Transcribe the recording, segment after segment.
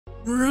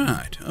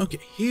Right, okay,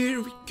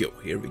 here we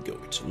go.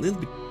 It's a little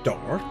bit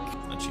dark.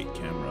 Let's see,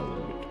 camera a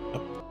little bit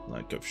up,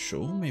 like I've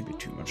shown, maybe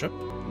too much up,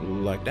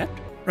 like that.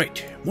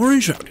 Right, more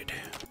enshrouded.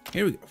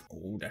 Here we go.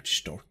 Oh,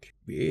 that's dark,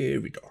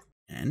 very dark.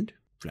 And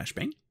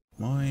flashbang.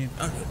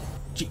 Oh,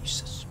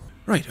 Jesus.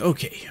 Right,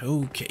 okay.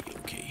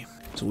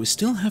 So we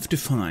still have to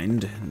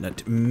find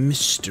that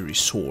mystery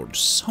sword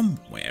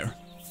somewhere.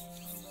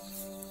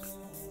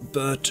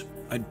 But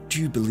I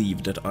do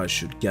believe that I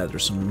should gather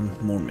some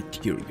more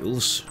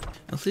materials.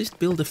 At least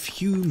build a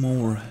few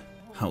more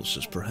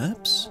houses,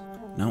 perhaps.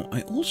 Now,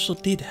 I also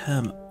did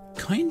have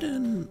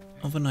kinda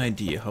of an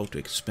idea how to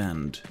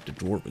expand the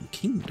Dwarven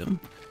Kingdom.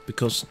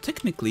 Because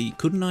technically,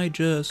 couldn't I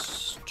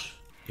just...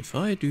 If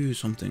I do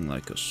something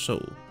like a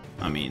so...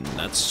 I mean,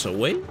 that's a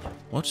way.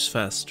 What's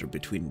faster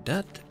between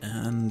that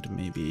and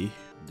maybe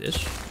this?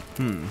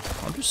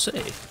 Hard to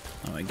say.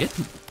 Now I get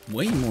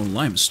way more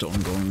limestone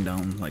going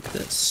down like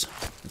this.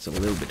 It's a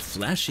little bit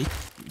flashy.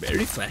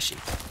 Very flashy.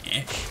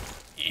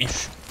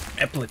 Yesh.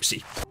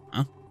 Epilepsy.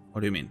 Huh?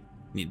 What do you mean?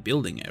 Need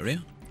building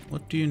area?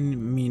 What do you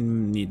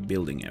mean need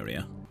building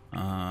area?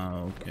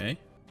 Okay.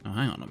 Now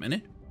hang on a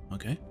minute.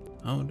 Okay.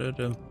 How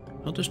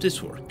does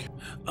this work?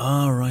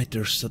 Right,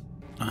 there's a...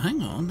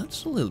 hang on,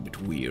 that's a little bit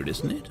weird,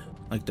 isn't it?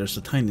 Like there's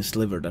a tiny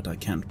sliver that I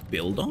can't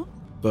build on,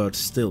 but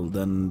still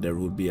then there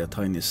would be a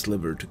tiny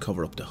sliver to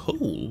cover up the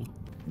hole,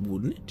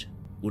 wouldn't it?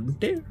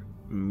 Wouldn't there?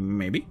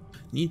 Maybe.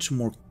 Need some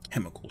more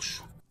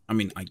chemicals. I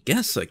mean, I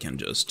guess I can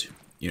just,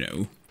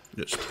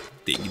 just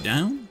dig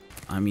down.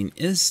 I mean,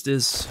 is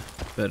this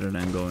better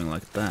than going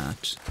like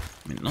that?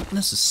 I mean, not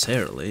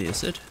necessarily,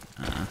 is it?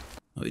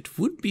 It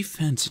would be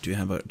fancy to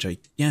have a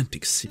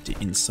gigantic city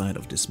inside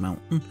of this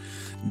mountain.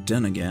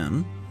 Then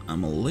again,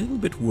 I'm a little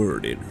bit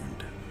worried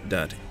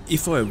that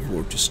if I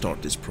were to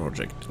start this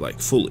project, like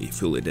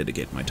fully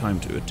dedicate my time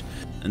to it,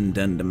 and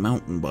then the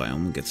mountain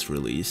biome gets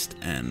released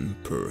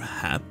and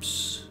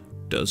perhaps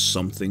does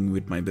something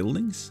with my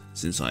buildings,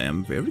 since I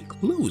am very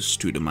close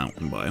to the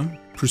mountain biome,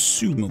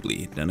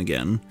 presumably, then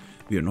again,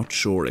 we are not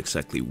sure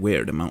exactly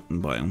where the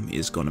mountain biome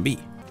is gonna be.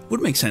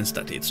 Would make sense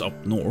that it's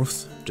up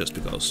north, just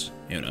because,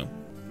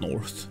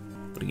 north,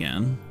 but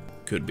again,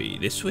 could be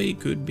this way,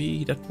 could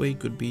be that way,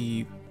 could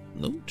be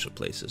loads of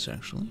places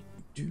actually.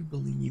 I do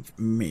believe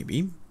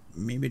maybe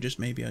just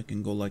maybe I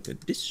can go like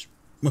this.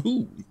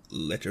 Woohoo!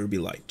 Let there be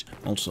light.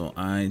 Also,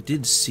 I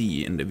did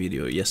see in the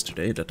video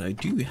yesterday that I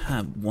do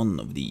have one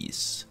of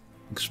these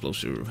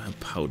explosive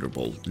powder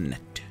bolt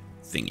net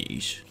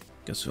thingies.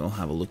 Guess we'll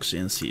have a look-see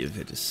and see if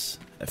it is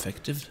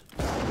effective.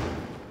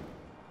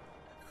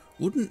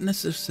 Wouldn't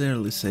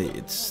necessarily say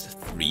it's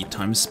 3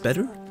 times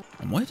better.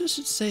 And why does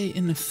it say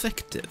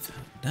ineffective?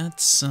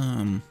 That's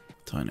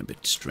tiny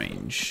bit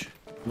strange.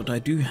 But I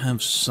do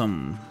have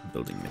some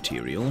building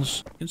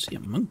materials. You can see a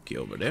monkey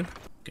over there.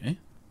 Okay.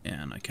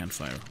 Yeah, and I can't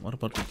fire. What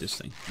about with this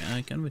thing? Yeah,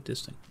 I can with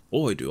this thing.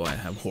 Boy, do I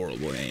have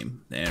horrible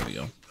aim. There we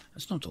go.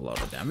 That's not a lot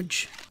of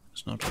damage.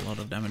 It's not a lot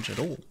of damage at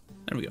all.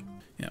 There we go.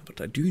 Yeah, but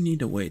I do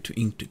need a way to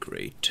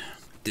integrate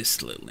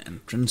this little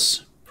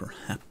entrance.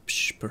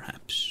 Perhaps.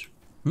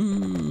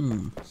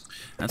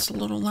 That's a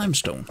lot of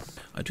limestone.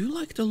 I do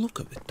like the look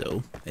of it,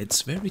 though.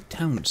 It's very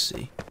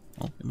townsy.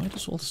 Well, we might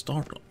as well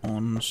start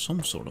on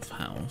some sort of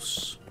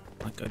house.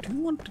 Like, I do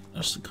want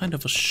as a kind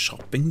of a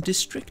shopping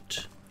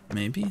district,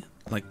 maybe?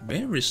 Like,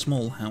 very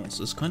small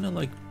houses, kind of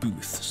like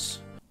booths.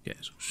 Okay,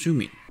 so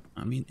zoom in.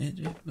 I mean,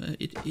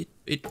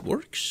 it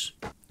works.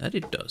 That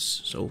it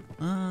does. So,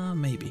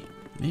 maybe.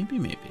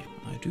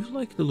 I do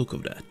like the look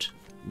of that.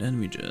 Then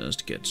we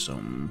just get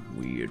some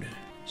weird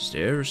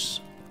stairs.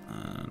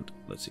 And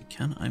let's see,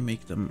 can I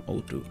make them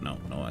auto? No,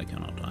 I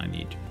cannot. I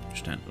need to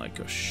stand like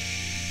a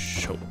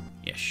show.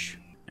 Yesh.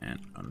 And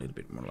a little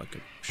bit more like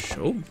a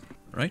show,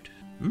 right?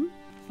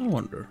 I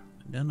wonder.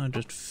 And then I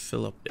just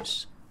fill up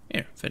this.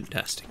 Here,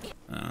 fantastic.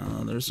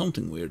 There's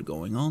something weird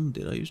going on.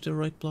 Did I use the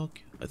right block?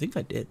 I think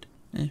I did.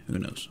 Who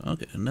knows?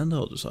 Okay, and then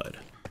the other side.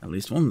 At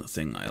least one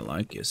thing I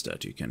like is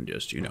that you can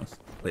just,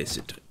 place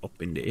it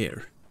up in the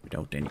air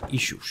without any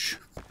issues.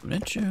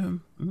 But, yeah,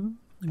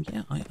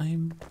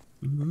 I'm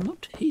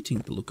not hating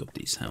the look of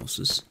these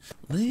houses.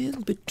 A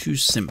little bit too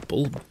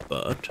simple,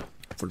 but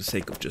for the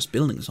sake of just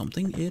building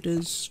something,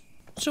 it's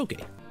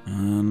okay.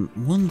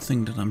 One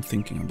thing that I'm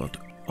thinking about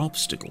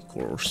obstacle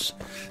course,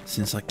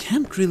 since I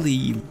can't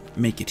really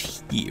make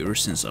it here,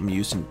 since I'm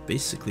using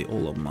basically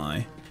all of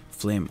my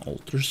flame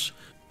altars,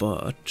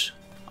 but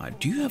I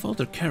do have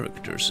other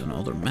characters and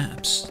other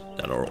maps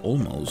that are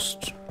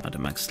almost at the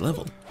max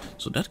level,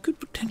 so that could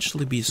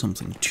potentially be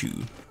something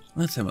too.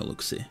 Let's have a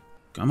look-see.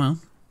 Come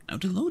on. Now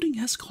the loading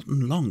has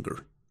gotten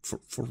longer.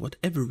 For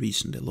whatever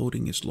reason, the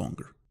loading is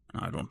longer,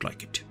 and I don't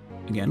like it.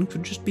 Again,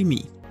 could just be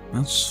me.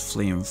 That's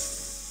flame.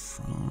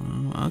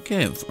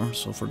 Okay,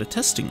 so for the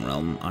testing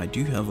realm, I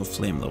do have a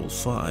flame level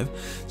 5,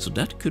 so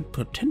that could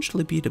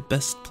potentially be the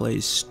best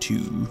place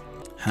to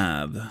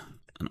have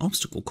an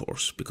obstacle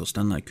course, because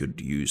then I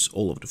could use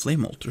all of the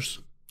flame altars.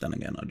 Then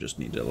again, I just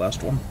need the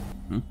last one.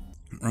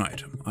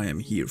 Right, I am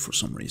here for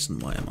some reason.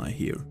 Why am I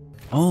here?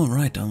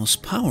 Alright, I was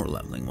power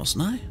leveling,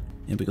 wasn't I?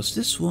 Yeah, because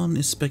this one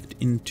is spec'd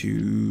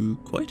into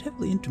quite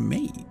heavily into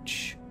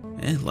mage.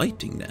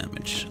 Lightning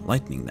damage,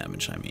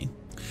 I mean.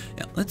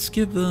 Yeah, let's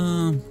give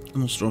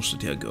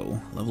monstrosity a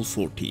go. Level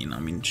 14, I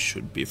mean,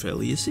 should be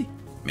fairly easy.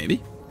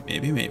 Maybe.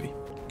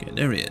 Okay,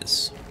 there he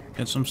is.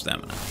 Get some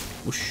stamina.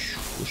 Whoosh,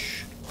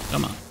 whoosh.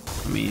 Come on.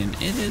 I mean,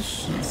 it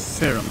is a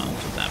fair amount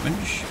of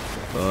damage,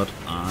 but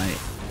I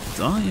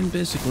die in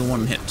basically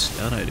one hit.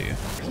 That I do.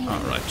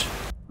 Alright.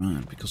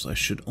 Right, because I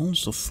should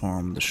also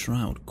farm the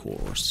Shroud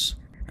cores.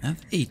 I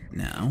have 8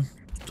 now.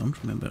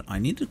 Don't remember. I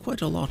needed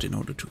quite a lot in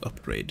order to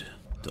upgrade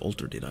the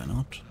altar, did I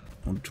not?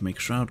 In order to make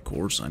Shroud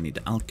cores, I need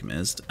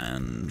Alchemist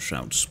and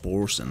Shroud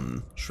spores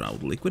and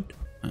Shroud liquid.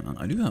 And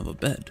I do have a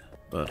bed,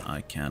 but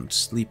I can't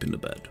sleep in the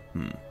bed.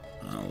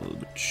 A little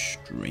bit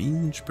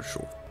strange, but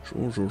sure.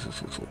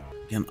 Sure.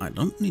 Again, I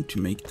don't need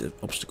to make the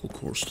obstacle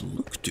course to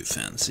look too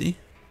fancy.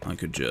 I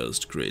could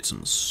just create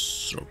some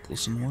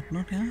circles and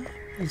whatnot, yeah?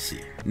 We'll see.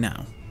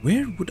 Now,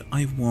 where would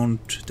I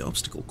want the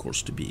obstacle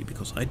course to be?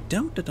 Because I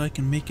doubt that I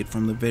can make it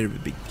from the very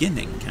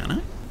beginning, can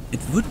I?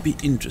 It would be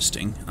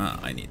interesting.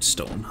 I need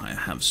stone. I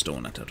have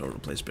stone at that other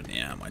place, but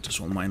yeah, I might as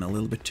well mine a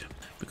little bit.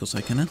 Because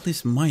I can at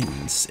least mine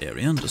in this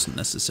area, doesn't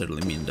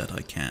necessarily mean that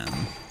I can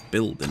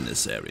build in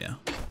this area.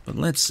 But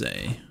let's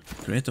say,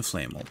 create a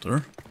flame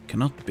altar.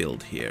 Cannot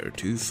build here,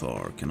 too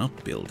far.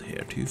 Cannot build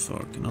here, too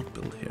far. Cannot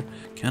build here.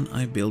 Can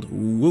I build,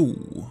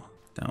 whoa,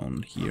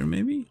 down here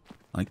maybe?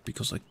 Like,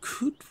 because I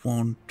could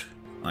want,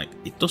 like,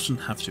 it doesn't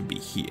have to be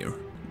here.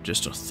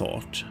 Just a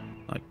thought.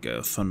 Like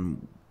a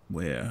fun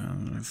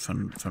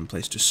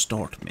place to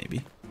start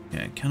maybe.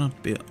 Yeah, I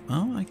cannot build,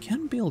 oh, I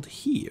can build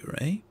here,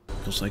 eh?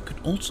 Because I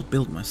could also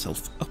build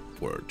myself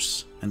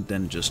upwards and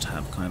then just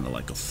have kind of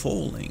like a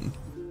falling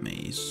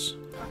maze.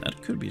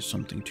 That could be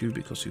something too,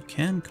 because you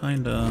can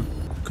kind of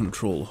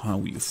control how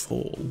you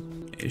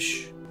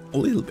fall-ish. A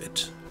little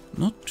bit.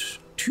 Not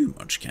too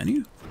much, can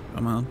you?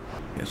 Come on.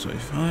 Okay, so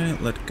if I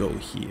let go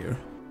here...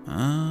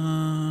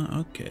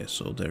 okay,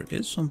 so there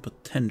is some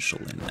potential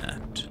in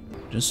that.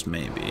 Just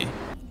maybe.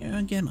 Yeah,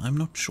 again, I'm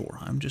not sure.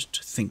 I'm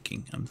just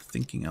thinking. I'm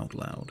thinking out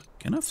loud.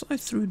 Can I fly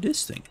through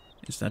this thing?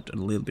 Is that a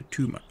little bit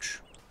too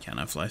much? Can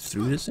I fly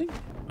through this thing?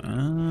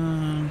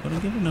 I'm gonna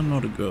give it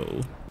another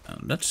go.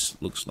 That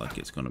looks like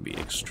it's gonna be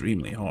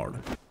extremely hard.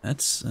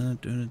 That's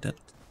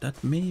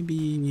that may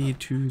be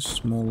too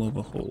small of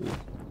a hole.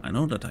 I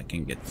know that I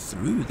can get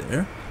through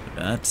there,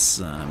 but that's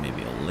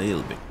maybe a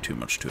little bit too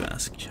much to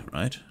ask,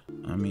 right?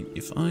 I mean,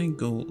 if I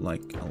go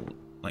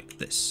like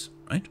this,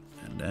 right?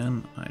 And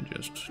then I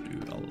just do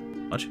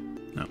what?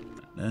 No,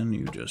 and then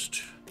you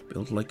just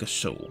build like a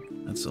soul.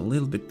 That's a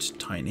little bit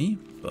tiny,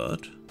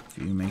 but if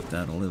you make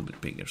that a little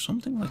bit bigger,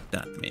 something like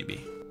that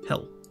maybe.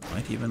 Hell,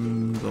 might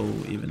even go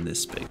even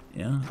this big.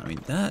 Yeah, I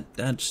mean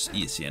that's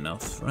easy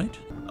enough, right?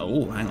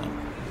 Oh, hang on.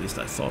 At least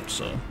I thought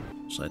so.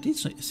 So I did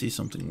see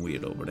something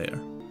weird over there.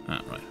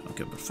 Ah, right.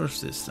 Okay, but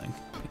first this thing.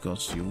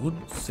 Because you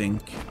would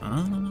think,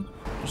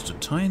 just a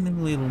tiny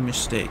little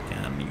mistake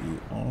and you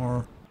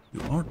are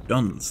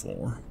done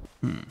for.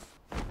 Okay,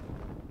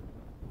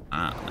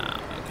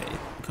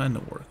 it kind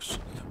of works.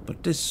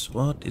 But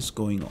what is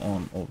going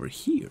on over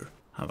here?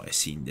 Have I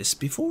seen this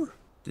before?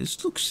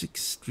 This looks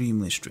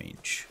extremely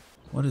strange.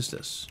 What is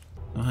this?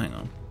 Oh, hang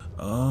on.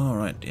 Oh,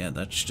 right, yeah,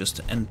 that's just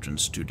the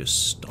entrance to the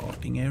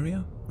starting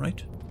area,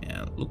 right?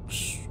 Yeah, it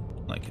looks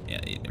like it.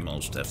 Yeah, it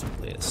most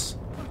definitely is.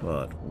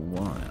 But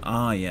why?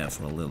 Ah, yeah,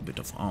 for a little bit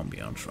of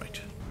ambiance,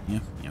 right? Yeah.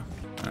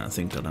 I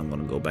think that I'm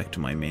gonna go back to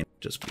my main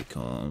just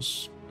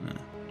because...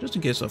 just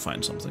in case I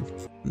find something.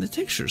 And the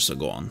textures are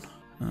gone.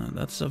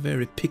 That's a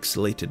very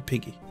pixelated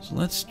piggy. So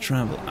let's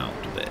travel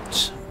out a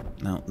bit.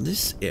 Now,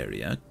 this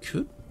area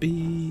could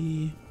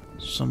be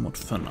somewhat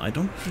fun. I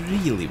don't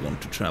really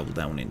want to travel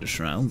down in the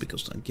Shroud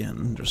because,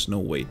 again, there's no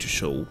way to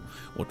show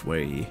what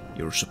way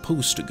you're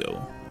supposed to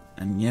go.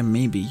 And yeah,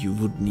 maybe you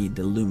would need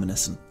the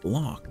luminescent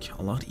block,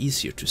 a lot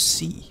easier to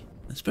see.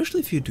 Especially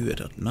if you do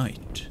it at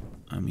night.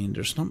 I mean,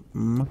 there's not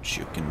much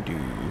you can do.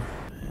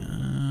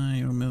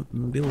 Your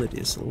mobility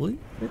is a little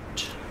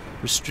bit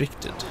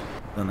restricted.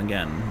 Then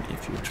again,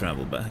 if you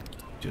travel back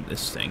to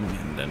this thing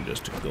and then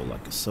just to go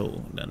like a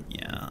soul, then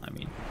yeah, I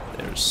mean,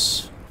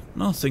 there's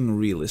nothing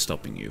really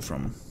stopping you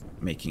from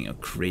making a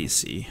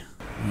crazy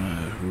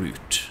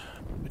route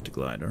with the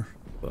glider.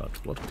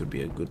 But what could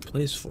be a good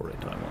place for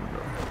it, I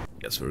wonder.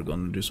 Guess we're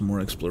gonna do some more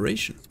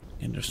exploration.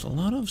 And there's a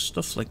lot of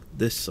stuff like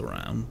this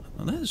around,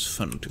 and that is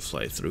fun to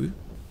fly through.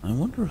 I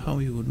wonder how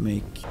you would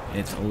make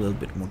it a little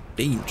bit more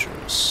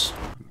dangerous.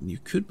 You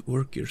could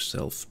work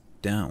yourself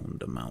down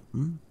the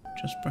mountain,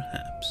 just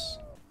perhaps.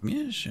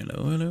 Yes,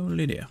 hello,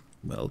 Lydia.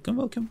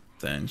 Welcome.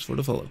 Thanks for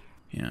the follow.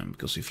 Yeah,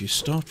 because if you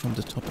start from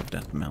the top of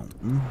that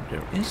mountain,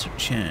 there is a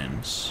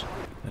chance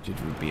that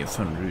it would be a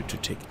fun route to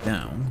take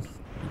down.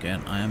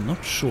 Again, I am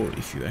not sure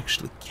if you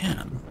actually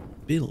can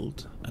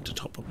build at the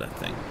top of that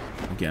thing.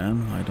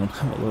 Again, I don't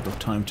have a lot of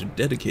time to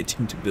dedicate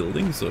into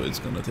building, so it's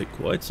gonna take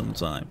quite some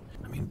time.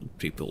 I mean,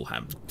 people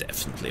have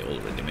definitely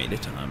already made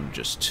it, and I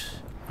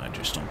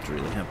just don't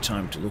really have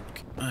time to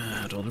look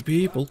at other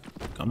people.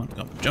 Come on,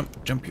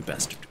 jump, you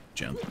bastard.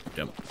 jump,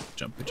 jump,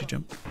 jumpity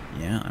jump.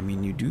 Yeah, I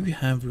mean, you do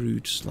have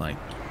routes like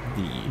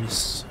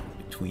these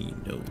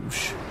between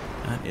those.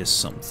 That is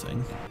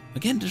something.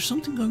 Again, there's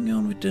something going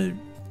on with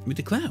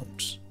the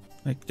clouds.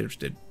 Like there's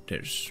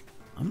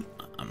I'm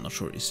not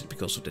sure, is it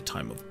because of the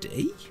time of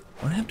day?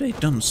 Or have they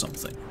done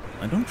something?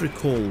 I don't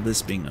recall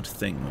this being a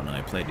thing when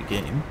I played the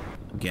game.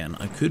 Again,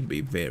 I could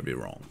be very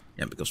wrong.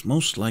 Yeah, because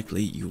most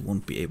likely you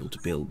won't be able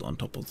to build on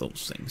top of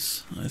those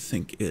things. I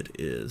think it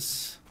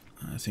is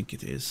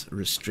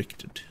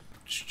restricted.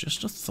 It's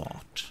just a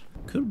thought.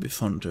 Could be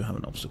fun to have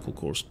an obstacle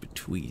course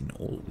between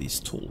all these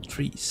tall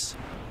trees.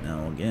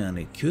 Now again,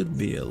 it could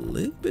be a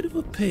little bit of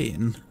a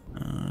pain.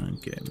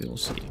 Okay, we'll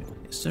see.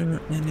 Is there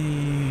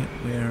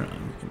anywhere?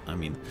 I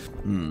mean,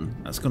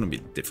 that's gonna be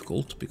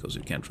difficult because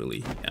you can't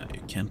really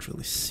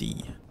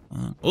see.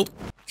 Oh,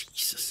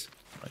 Jesus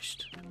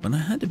Christ! When I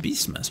had the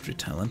Beast Mastery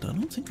talent, I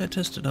don't think I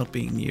tested out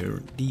being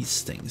near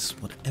these things,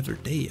 whatever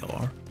they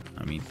are.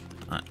 I mean,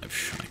 I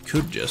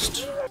could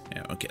just.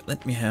 Yeah, okay.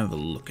 Let me have a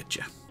look at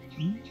you.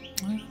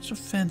 It's a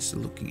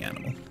fancy-looking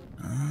animal.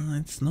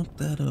 It's not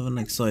that of an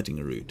exciting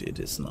route, it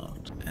is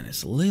not. And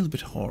it's a little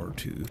bit hard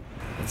to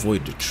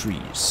avoid the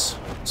trees,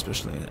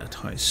 especially at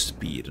high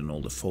speed and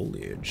all the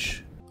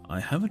foliage. I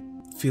have a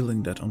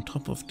feeling that on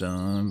top of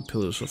the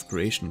Pillars of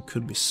Creation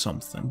could be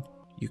something.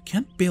 You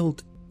can't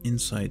build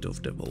inside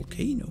of the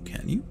volcano,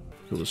 can you?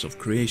 Pillars of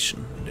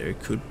Creation, there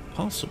could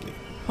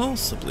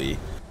possibly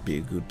be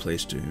a good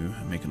place to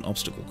make an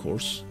obstacle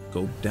course.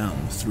 Go down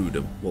through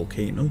the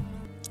volcano.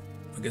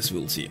 I guess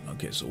we'll see.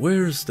 Okay, so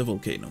where's the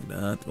volcano?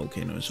 That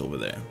volcano is over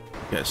there.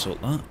 Okay, so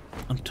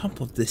on top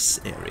of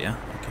this area,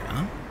 okay,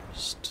 I'm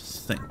just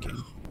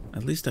thinking.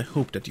 At least I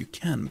hope that you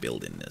can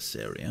build in this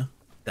area.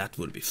 That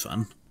would be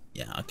fun.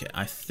 Yeah, okay,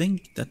 I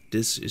think that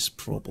this is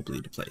probably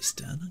the place.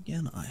 Then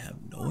again, I have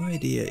no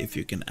idea if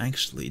you can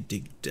actually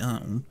dig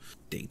down?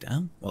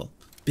 Well,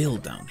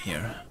 build down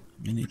here.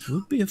 I mean, it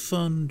would be a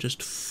fun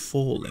just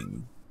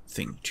falling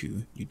thing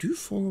too. You do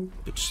fall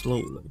a bit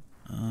slowly.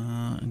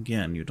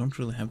 Again, you don't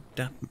really have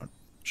that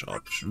much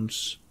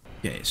options.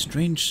 Okay,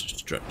 strange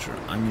structure.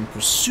 I mean,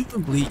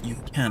 presumably you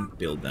can't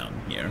build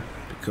down here,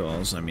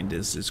 because, I mean,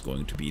 this is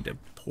going to be the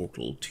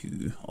portal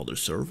to other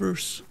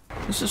servers.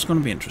 This is going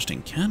to be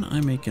interesting. Can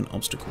I make an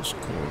obstacles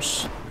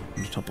course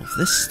on the top of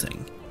this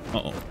thing?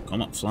 Uh-oh,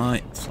 come on,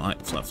 fly, fly,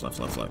 fly, fly,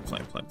 fly, fly,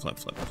 fly, fly, fly,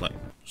 fly, fly.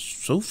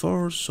 So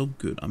far, so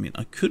good. I mean,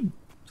 I could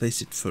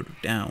place it further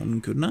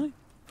down, couldn't I?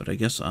 But I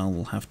guess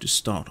I'll have to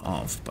start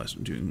off by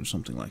doing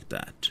something like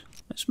that.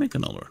 Let's make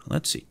another.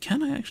 Let's see.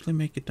 Can I actually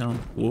make it down?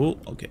 Whoa,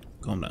 okay,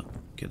 calm down.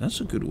 Okay,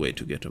 that's a good way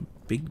to get a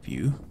big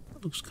view.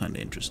 That looks kind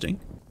of interesting.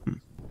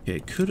 Okay,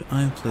 could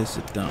I place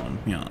it down?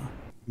 Yeah.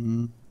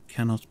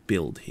 Cannot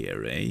build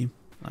here, eh?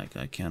 Like,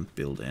 I can't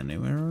build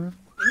anywhere.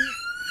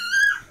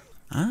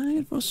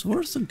 It was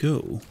worth a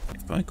go.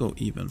 If I go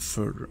even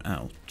further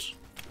out.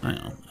 Hang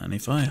on, and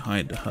if I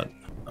hide the hut.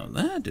 Oh,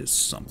 that is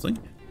something.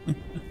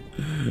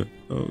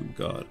 Oh,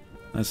 God.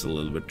 That's a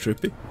little bit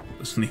trippy.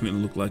 Doesn't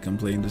even look like I'm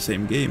playing the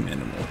same game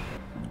anymore.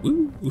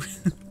 Woo!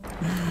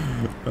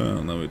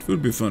 No, it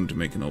would be fun to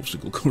make an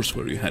obstacle course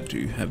where you had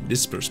to have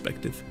this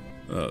perspective.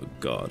 Oh,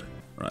 God.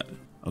 Right.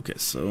 Okay,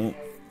 so,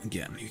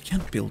 again, you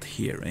can't build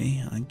here,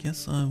 eh? I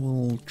guess I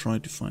will try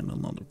to find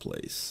another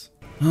place.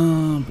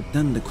 But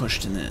then the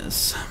question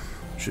is,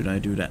 should I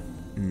do that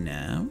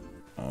now?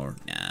 Or,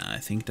 nah, I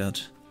think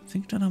that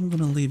I'm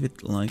gonna leave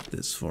it like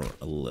this for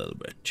a little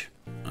bit.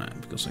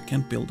 Because I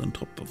can't build on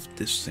top of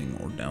this thing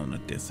or down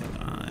at this thing.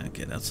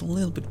 Okay, that's a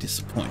little bit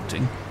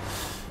disappointing.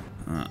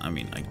 I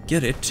mean, I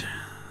get it,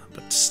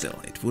 but still,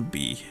 it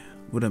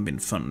would have been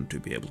fun to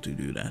be able to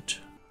do that.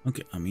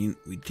 Okay, I mean,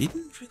 we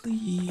didn't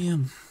really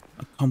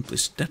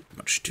accomplish that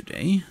much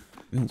today.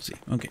 We'll see.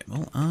 Okay,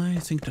 well, I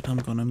think that I'm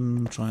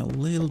gonna try a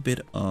little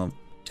bit of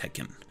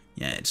Tekken.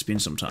 Yeah, it's been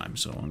some time,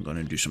 so I'm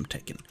gonna do some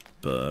Tekken.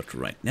 But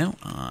right now,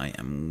 I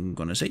am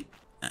gonna say,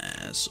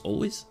 as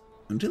always,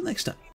 until next time.